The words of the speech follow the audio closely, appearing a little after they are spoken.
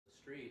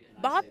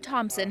Bob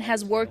Thompson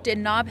has worked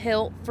in Nob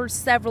Hill for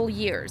several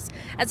years.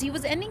 As he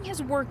was ending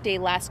his workday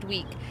last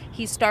week,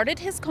 he started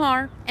his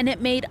car and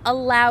it made a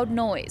loud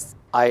noise.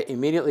 I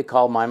immediately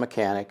called my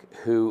mechanic,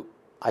 who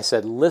I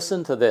said,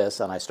 listen to this,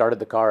 and I started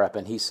the car up,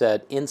 and he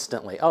said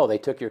instantly, oh, they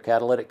took your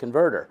catalytic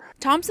converter.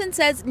 Thompson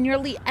says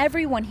nearly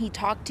everyone he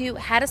talked to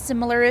had a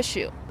similar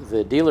issue.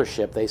 The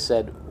dealership, they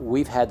said,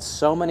 we've had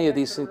so many of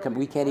these things,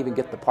 we can't even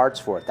get the parts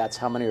for it. That's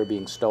how many are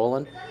being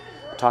stolen.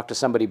 I talked to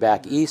somebody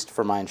back east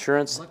for my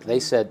insurance. They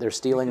said they're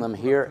stealing them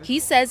here. He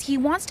says he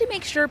wants to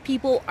make sure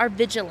people are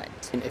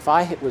vigilant. And if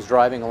I was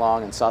driving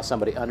along and saw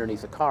somebody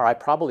underneath a car, I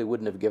probably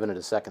wouldn't have given it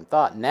a second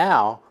thought.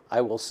 Now,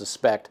 I will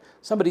suspect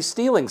somebody's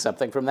stealing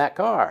something from that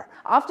car.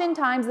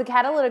 Oftentimes, the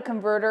catalytic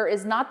converter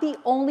is not the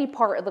only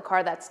part of the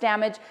car that's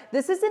damaged.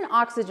 This is an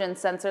oxygen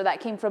sensor that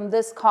came from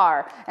this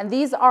car, and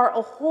these are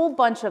a whole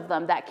bunch of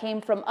them that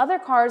came from other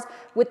cars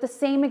with the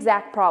same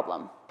exact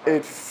problem.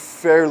 It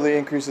fairly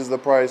increases the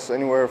price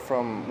anywhere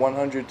from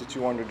 $100 to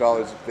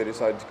 $200 if they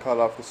decide to cut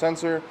off the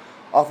sensor.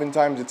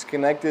 Oftentimes it's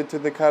connected to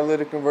the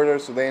catalytic converter,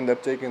 so they end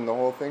up taking the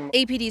whole thing.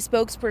 APD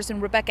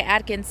spokesperson Rebecca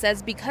Atkins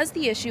says because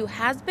the issue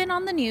has been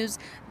on the news,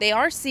 they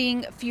are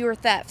seeing fewer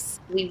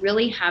thefts. We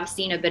really have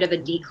seen a bit of a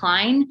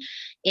decline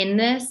in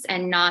this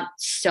and not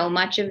so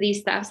much of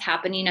these thefts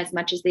happening as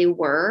much as they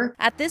were.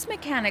 At this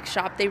mechanic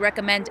shop, they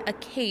recommend a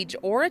cage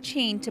or a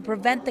chain to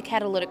prevent the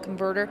catalytic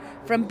converter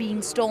from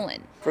being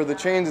stolen. For the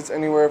chains, it's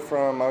anywhere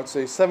from, I would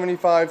say,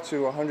 75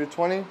 to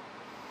 120.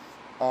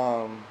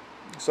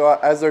 So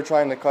as they're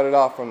trying to cut it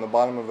off from the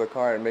bottom of the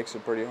car, it makes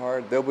it pretty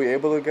hard. They'll be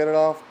able to get it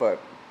off,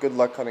 but good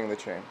luck cutting the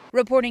chain.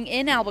 Reporting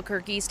in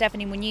Albuquerque,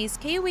 Stephanie Muñiz,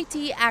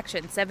 KOAT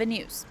Action 7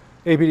 News.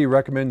 APD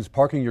recommends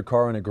parking your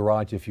car in a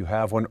garage if you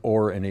have one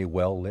or in a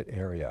well-lit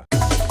area.